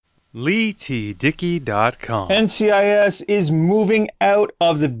LeeTDickey.com. NCIS is moving out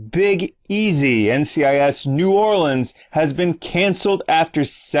of the Big Easy. NCIS New Orleans has been canceled after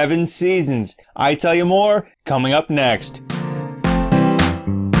 7 seasons. I tell you more, coming up next.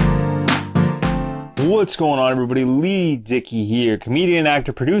 What's going on, everybody? Lee Dickey here, comedian,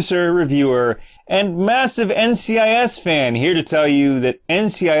 actor, producer, reviewer, and massive NCIS fan, here to tell you that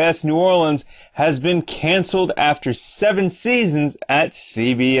NCIS New Orleans has been canceled after 7 seasons at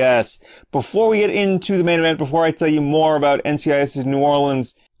CBS. Before we get into the main event, before I tell you more about NCIS's New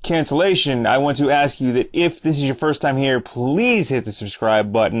Orleans cancellation, I want to ask you that if this is your first time here, please hit the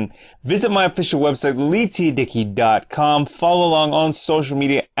subscribe button. Visit my official website, LeeTDickey.com. Follow along on social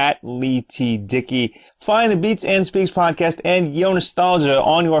media at LeeTDickey. Find the Beats and Speaks podcast and Yo Nostalgia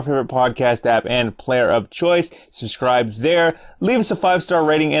on your favorite podcast app and player of choice. Subscribe there. Leave us a 5-star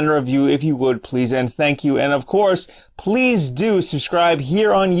rating and a review if you would, please, and thank you. And of course, please do subscribe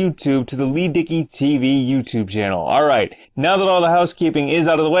here on YouTube to the Lee Dickey TV YouTube channel. Alright, now that all the housekeeping is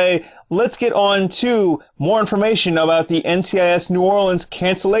out of the way, let's get on to more information about the NCIS New Orleans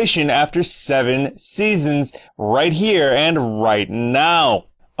cancellation after 7 seasons right here and right now.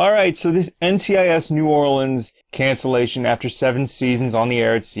 Alright, so this NCIS New Orleans cancellation after 7 seasons on the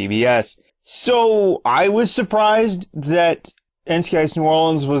air at CBS. So, I was surprised that NCIS New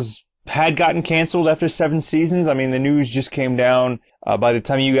Orleans had gotten canceled after 7 seasons. I mean, the news just came down by the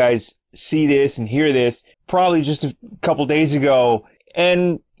time you guys see this and hear this, probably just a couple days ago.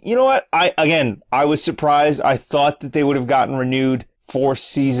 And you know what? I was surprised. I thought that they would have gotten renewed for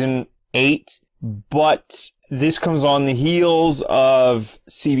season 8, but this comes on the heels of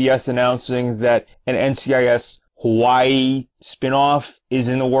CBS announcing that an NCIS Hawaii spinoff is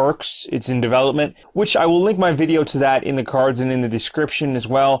in the works. It's in development, which I will link my video to that in the cards and in the description as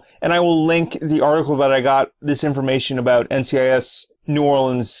well. And I will link the article that I got this information about NCIS New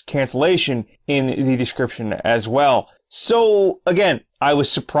Orleans cancellation in the description as well. So again, I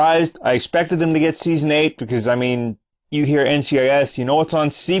was surprised. I expected them to get season 8 because, I mean, you hear NCIS, you know it's on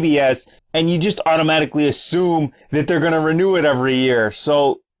CBS, and you just automatically assume that they're going to renew it every year.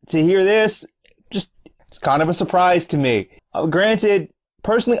 So to hear this, it's kind of a surprise to me. Granted,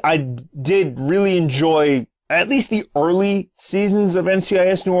 personally, I did really enjoy at least the early seasons of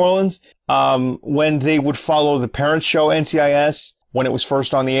NCIS New Orleans, when they would follow the parent show NCIS when it was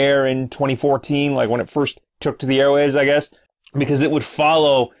first on the air in 2014, like when it first took to the airwaves, I guess, because it would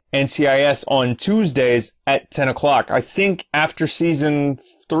follow NCIS on Tuesdays at 10 o'clock. I think after season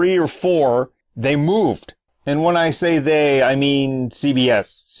 3 or 4, they moved. And when I say they, I mean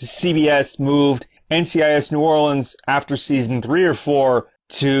CBS. CBS moved NCIS New Orleans after season 3 or 4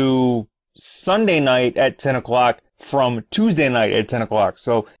 to Sunday night at 10 o'clock from Tuesday night at 10 o'clock.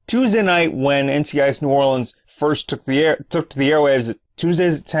 So Tuesday night, when NCIS New Orleans first took to the airwaves at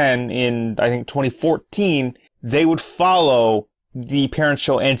Tuesdays at 10 in, I think, 2014, they would follow the parent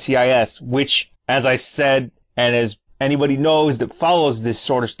show NCIS, which, as I said, and as anybody knows that follows this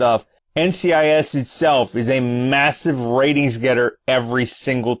sort of stuff, NCIS itself is a massive ratings getter every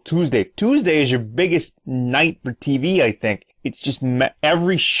single Tuesday. Tuesday is your biggest night for TV, I think. It's just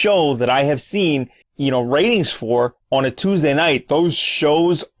every show that I have seen, ratings for on a Tuesday night, those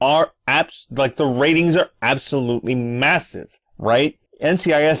shows are the ratings are absolutely massive, right?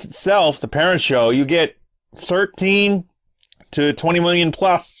 NCIS itself, the parent show, you get 13 to 20 million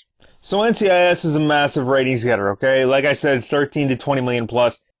plus. So NCIS is a massive ratings getter, okay? Like I said, 13 to 20 million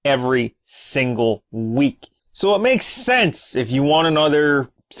plus every single week. So it makes sense if you want another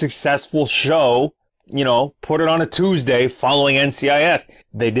successful show, put it on a Tuesday following NCIS.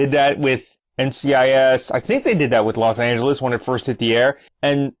 They did that with NCIS. I think they did that with Los Angeles when it first hit the air.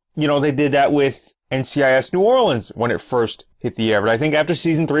 And, they did that with NCIS New Orleans when it first hit the air. But I think after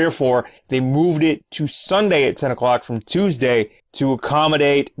season 3 or 4, they moved it to Sunday at 10 o'clock from Tuesday to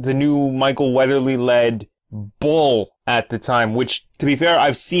accommodate the new Michael Weatherly-led Bull at the time, which, to be fair,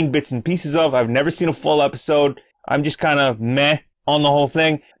 I've seen bits and pieces of. I've never seen a full episode. I'm just kind of meh on the whole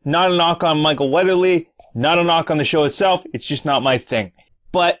thing. Not a knock on Michael Weatherly, not a knock on the show itself. It's just not my thing.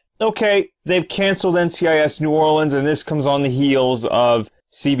 But, okay, they've canceled NCIS New Orleans, and this comes on the heels of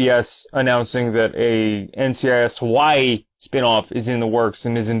CBS announcing that a NCIS Hawaii spinoff is in the works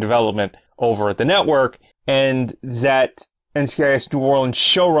and is in development over at the network, and that NCIS New Orleans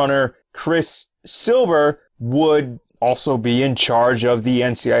showrunner Chris Silber would also be in charge of the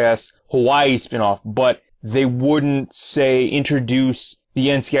NCIS Hawaii spinoff, but they wouldn't, say, introduce the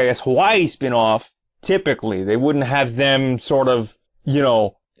NCIS Hawaii spinoff typically. They wouldn't have them sort of,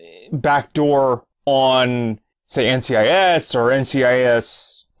 backdoor on, say, NCIS or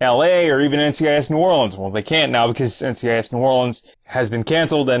NCIS LA or even NCIS New Orleans. Well, they can't now because NCIS New Orleans has been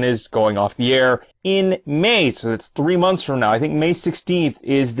canceled and is going off the air in May. So it's 3 months from now. I think May 16th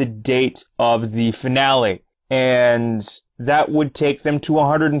is the date of the finale. And that would take them to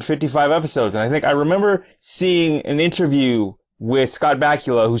 155 episodes. And I remember seeing an interview with Scott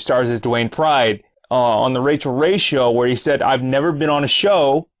Bakula, who stars as Dwayne Pride, on the Rachel Ray show, where he said, I've never been on a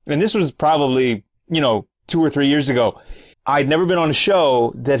show, and this was probably, 2 or 3 years ago. I'd never been on a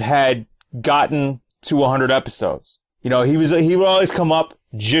show that had gotten to 100 episodes. He would always come up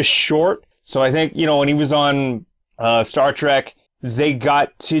just short. So I think, when he was on, Star Trek, they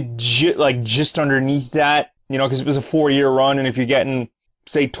got to just underneath that, cause it was a 4-year run. And if you're getting,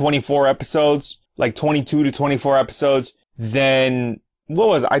 say, 24 episodes, like 22 to 24 episodes, then what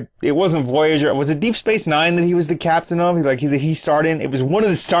was it wasn't Voyager. Was it Deep Space Nine that he was the captain of? He starred in? It was one of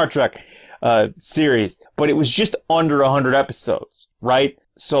the Star Trek series, but it was just under 100 episodes, right?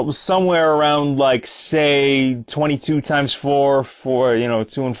 So it was somewhere around, say, 22 times 4, 2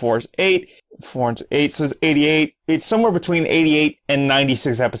 and 4 is 8, 4 and 8, so it's 88. It's somewhere between 88 and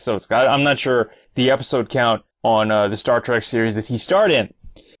 96 episodes. I'm not sure the episode count on the Star Trek series that he starred in.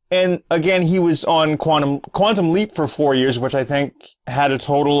 And again, he was on Quantum Leap for 4 years, which I think had a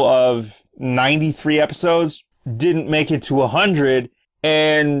total of 93 episodes, didn't make it to 100,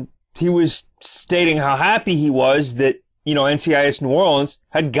 and he was stating how happy he was that, NCIS New Orleans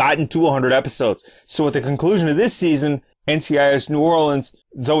had gotten to 100 episodes. So at the conclusion of this season, NCIS New Orleans,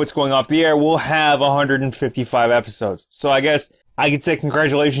 though it's going off the air, will have 155 episodes. So I guess I could say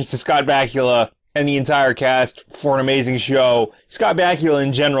congratulations to Scott Bakula and the entire cast for an amazing show. Scott Bakula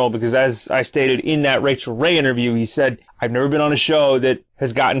in general, because as I stated in that Rachel Ray interview, he said, I've never been on a show that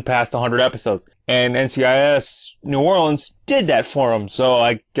has gotten past 100 episodes. And NCIS New Orleans did that for him. So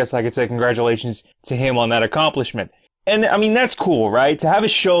I guess I could say congratulations to him on that accomplishment. And that's cool, right? To have a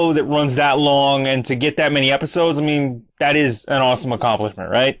show that runs that long and to get that many episodes, that is an awesome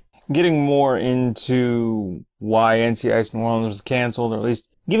accomplishment, right? Getting more into why NCIS New Orleans was canceled, or at least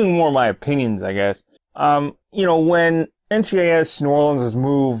giving more of my opinions, I guess. When NCIS New Orleans was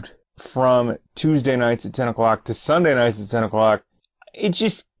moved from Tuesday nights at 10 o'clock to Sunday nights at 10 o'clock, it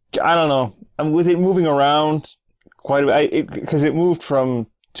just, I don't know. With it moving around quite a bit, because it moved from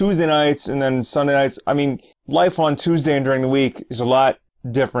Tuesday nights and then Sunday nights. Life on Tuesday and during the week is a lot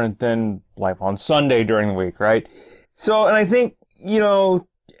different than life on Sunday during the week, right? So, and I think,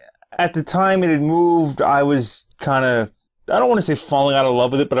 at the time it had moved, I was kind of, I don't want to say falling out of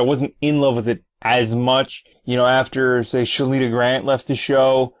love with it, but I wasn't in love with it as much. After, say, Shalita Grant left the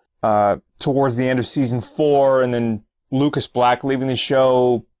show, towards the end of season 4, and then Lucas Black leaving the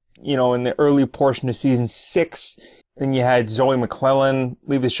show, in the early portion of season 6. Then you had Zoe McClellan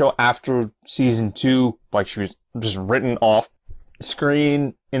leave the show after season 2, she was just written off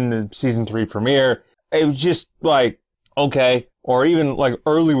screen in the season 3 premiere. It was just okay, or even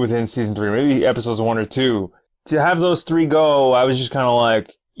early within season 3, maybe episodes 1 or 2. To have those 3 go, I was just kind of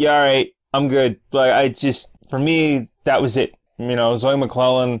yeah, alright, I'm good. For me, that was it. Zoe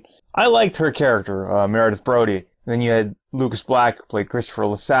McClellan, I liked her character, Meredith Brody. And then you had Lucas Black, who played Christopher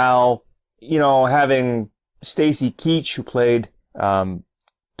LaSalle. Having Stacy Keach, who played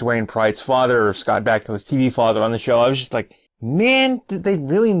Dwayne Pride's father, or Scott Bakula's TV father on the show. I was just man, did they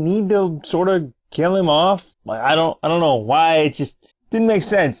really need to sort of kill him off? I don't know why. It just didn't make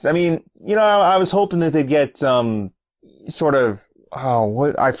sense. I was hoping that they'd get I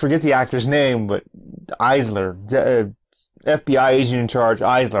forget the actor's name, but Eisler, FBI agent in charge,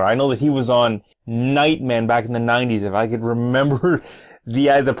 Eisler. I know that he was on Nightman back in the 90s. If I could remember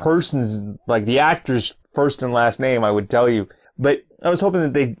the person's, the actor's first and last name, I would tell you. But I was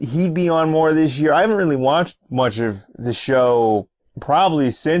hoping that he'd be on more this year. I haven't really watched much of the show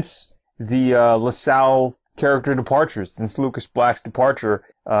probably since the LaSalle character departures, since Lucas Black's departure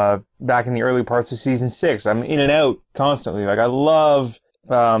back in the early parts of season 6. I'm in and out constantly. I love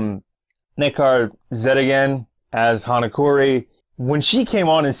Nekar Zedigan as Hanakuri. When she came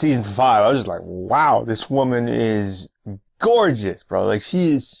on in season 5, I was just wow, this woman is gorgeous, bro.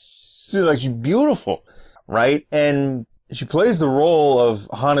 She's beautiful, right? And she plays the role of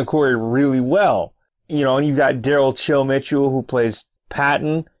Hanakuri really well. And you've got Daryl Chill Mitchell, who plays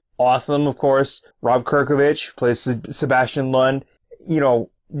Patton. Awesome, of course. Rob Kirkovich plays Sebastian Lund.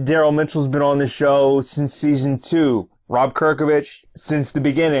 Daryl Mitchell's been on the show since season 2. Rob Kirkovich since the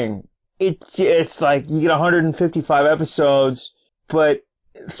beginning. It's you get 155 episodes, but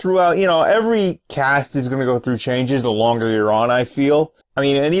throughout, every cast is going to go through changes the longer you're on, I feel.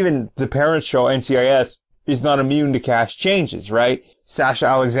 And even the parent show, NCIS, is not immune to cast changes, right? Sasha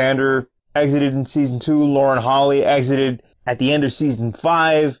Alexander exited in season 2. Lauren Holly exited at the end of season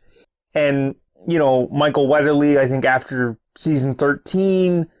 5. And, you know, Michael Weatherly, I think after season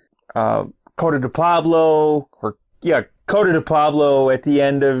 13, Coda de Pablo at the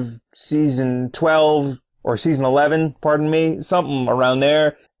end of season 12 or season 11, pardon me, something around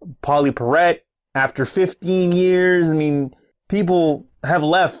there. Polly Perrette after 15 years. I mean, people have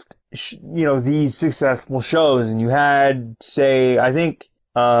left, you know, these successful shows, and you had, say, I think,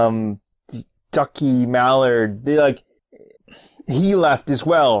 Ducky Mallard, he left as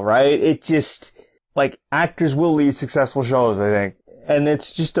well, right? It just, like, actors will leave successful shows, I think. And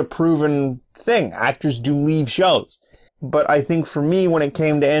it's just a proven thing. Actors do leave shows. But I think for me, when it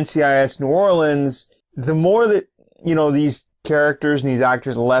came to NCIS New Orleans, the more that, you know, these characters and these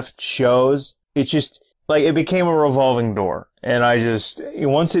actors left shows, it just, like, it became a revolving door. And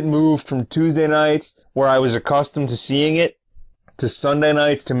once it moved from Tuesday nights, where I was accustomed to seeing it, to Sunday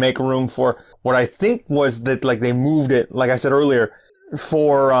nights, to make room for what I think was that, like, they moved it, like I said earlier,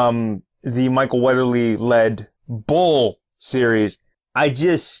 for the Michael Weatherly-led Bull series,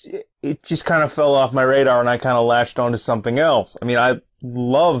 it just kind of fell off my radar, and I kind of latched onto something else. I mean, I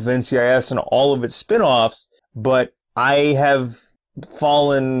love NCIS and all of its spin-offs, but I have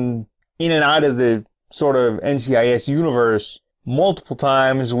fallen in and out of the sort of NCIS universe multiple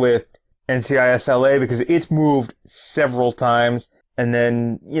times with NCIS LA because it's moved several times. And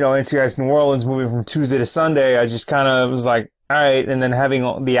then, you know, NCIS New Orleans moving from Tuesday to Sunday, I just kind of was like, all right. And then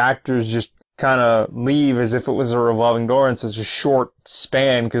having the actors just kind of leave as if it was a revolving door in such a short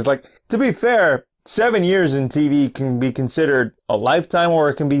span. Because, like, to be fair, 7 years in TV can be considered a lifetime, or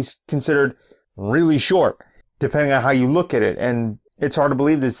it can be considered really short, depending on how you look at it. And it's hard to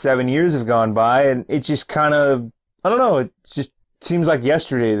believe that 7 years have gone by, and it just kind of, I don't know, it just seems like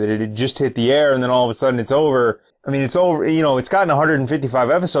yesterday that it had just hit the air, and then all of a sudden it's over. I mean, it's over, you know, it's gotten 155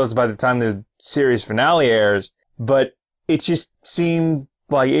 episodes by the time the series finale airs, but it just seemed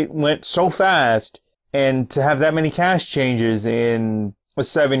like it went so fast, and to have that many cast changes in a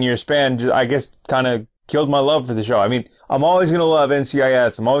 7-year span, I guess kind of killed my love for the show. I mean, I'm always going to love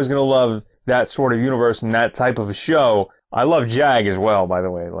NCIS. I'm always going to love that sort of universe and that type of a show. I love JAG as well, by the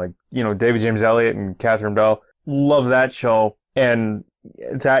way. Like, you know, David James Elliott and Catherine Bell. Love that show. And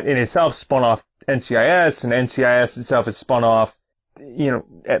that in itself spun off NCIS, and NCIS itself has spun off, you know,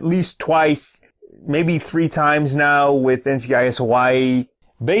 at least twice, maybe 3 times now with NCIS Hawaii.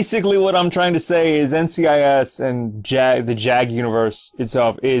 Basically what I'm trying to say is NCIS and the JAG universe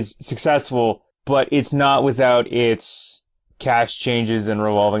itself is successful, but it's not without its cast changes and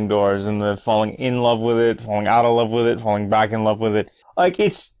revolving doors and the falling in love with it, falling out of love with it, falling back in love with it. Like,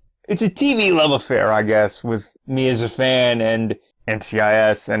 it's a TV love affair, I guess, with me as a fan and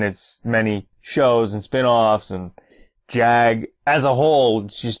NCIS and its many shows and spin-offs and JAG as a whole.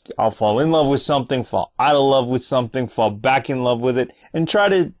 It's just, I'll fall in love with something, fall out of love with something, fall back in love with it, and try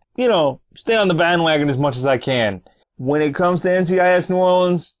to, you know, stay on the bandwagon as much as I can. When it comes to NCIS New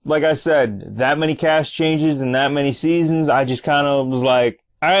Orleans, like I said, that many cast changes and that many seasons, I just kind of was like,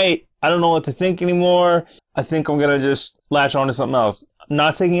 all right, I don't know what to think anymore. I think I'm going to just latch on to something else. I'm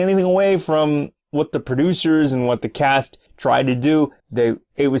not taking anything away from what the producers and what the cast tried to do.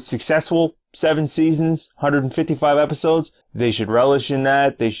 It was successful, 7 seasons, 155 episodes. They should relish in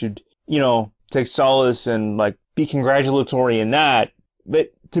that. They should, you know, take solace and, like, be congratulatory in that.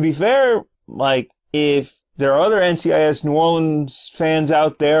 But to be fair, like, if there are other NCIS New Orleans fans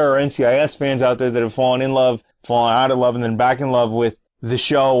out there, or NCIS fans out there that have fallen in love, fallen out of love, and then back in love with the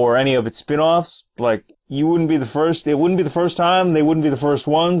show or any of its spin-offs, like, you wouldn't be the first. It wouldn't be the first time. They wouldn't be the first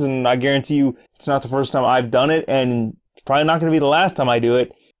ones. And I guarantee you it's not the first time I've done it. And it's probably not going to be the last time I do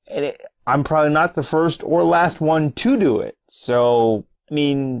it. And I'm probably not the first or last one to do it. So, I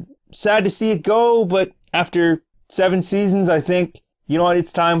mean, sad to see it go. But after 7 seasons, I think, you know what,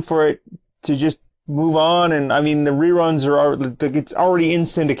 it's time for it to just move on. And I mean, the reruns it's already in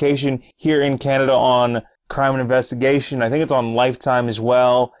syndication here in Canada on Crime and Investigation. I think it's on Lifetime as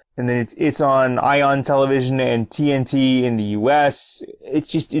well. And then it's on Ion Television and TNT in the US.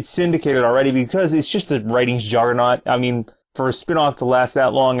 It's syndicated already because it's just a ratings juggernaut. I mean, for a spin-off to last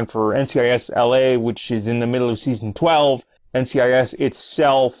that long, and for NCIS LA, which is in the middle of season 12, NCIS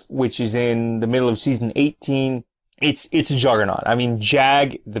itself, which is in the middle of season 18, it's a juggernaut. I mean,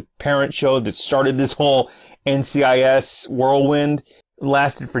 JAG, the parent show that started this whole NCIS whirlwind,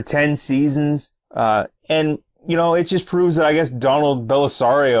 lasted for 10 seasons. And, you know, it just proves that I guess Donald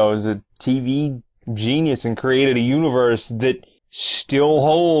Belisario is a TV genius and created a universe that still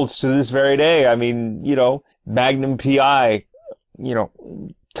holds to this very day. I mean, you know, Magnum PI, you know,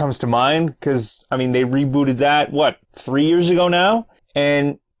 comes to mind because, I mean, they rebooted that, 3 years ago now?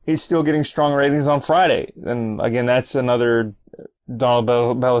 And is still getting strong ratings on Friday. And again, that's another Donald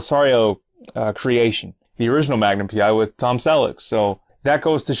Bellisario creation, the original Magnum PI with Tom Selleck. So that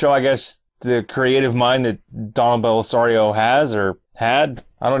goes to show, I guess, the creative mind that Donald Bellisario has or had.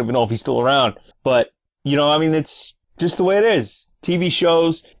 I don't even know if he's still around. But, it's just the way it is. TV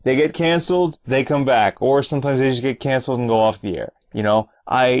shows, they get canceled, they come back. Or sometimes they just get canceled and go off the air.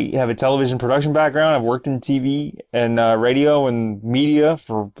 I have a television production background. I've worked in TV and radio and media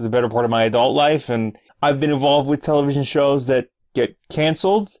for the better part of my adult life. And I've been involved with television shows that get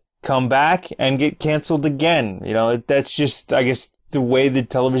canceled, come back, and get canceled again. That's just, I guess, the way the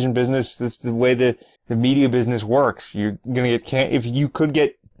television business, that's the way the media business works. You're going to get if you could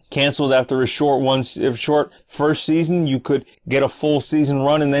get canceled after a short first season, you could get a full season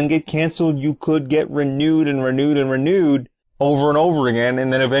run and then get canceled. You could get renewed and renewed and renewed over and over again,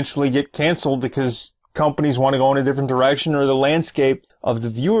 and then eventually get canceled because companies want to go in a different direction or the landscape of the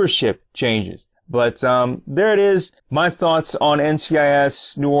viewership changes. But there it is. My thoughts on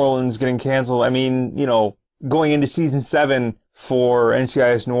NCIS New Orleans getting canceled. Going into season 7 for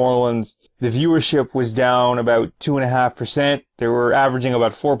NCIS New Orleans, the viewership was down about 2.5%. They were averaging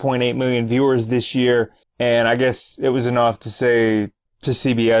about 4.8 million viewers this year. And I guess it was enough to say to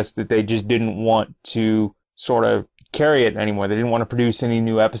CBS that they just didn't want to sort of carry it anymore. They didn't want to produce any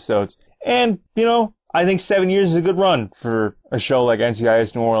new episodes. And, I think 7 years is a good run for a show like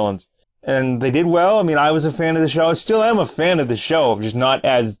NCIS New Orleans. And they did well. I was a fan of the show. I still am a fan of the show. I'm just not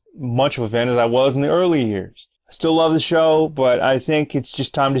as much of a fan as I was in the early years. I still love the show, but I think it's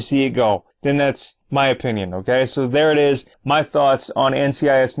just time to see it go. Then that's my opinion, okay? So there it is. My thoughts on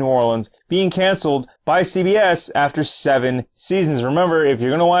NCIS New Orleans being canceled by CBS after 7 seasons. Remember, if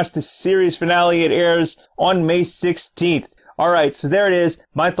you're going to watch the series finale, it airs on May 16th. Alright, so there it is.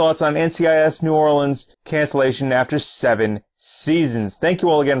 My thoughts on NCIS New Orleans cancellation after 7 seasons. Thank you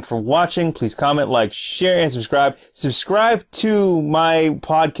all again for watching. Please comment, like, share, and subscribe. Subscribe to my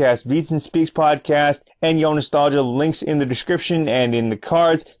podcast, Beats and Speaks podcast, and Yo Nostalgia. Links in the description and in the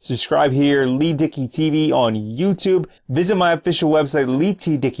cards. Subscribe here, Lee Dickey TV on YouTube. Visit my official website,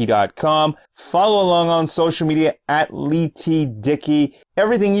 LeeTDickey.com. Follow along on social media at LeeTDickey.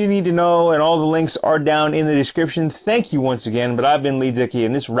 Everything you need to know and all the links are down in the description. Thank you once again, but I've been Lee Dickey,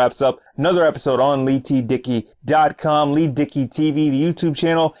 and this wraps up another episode on LeeTDickey.com, Lee Dickey TV, the YouTube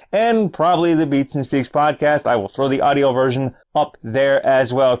channel, and probably the Beats and Speaks podcast. I will throw the audio version up there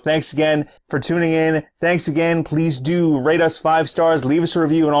as well. Thanks again for tuning in. Thanks again. Please do rate us 5 stars, leave us a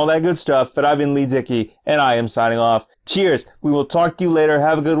review, and all that good stuff. But I've been Lee Dickey, and I am signing off. Cheers. We will talk to you later.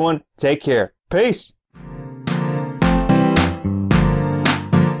 Have a good one. Take care. Peace.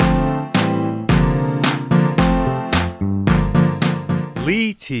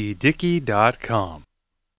 LeeTDickey.com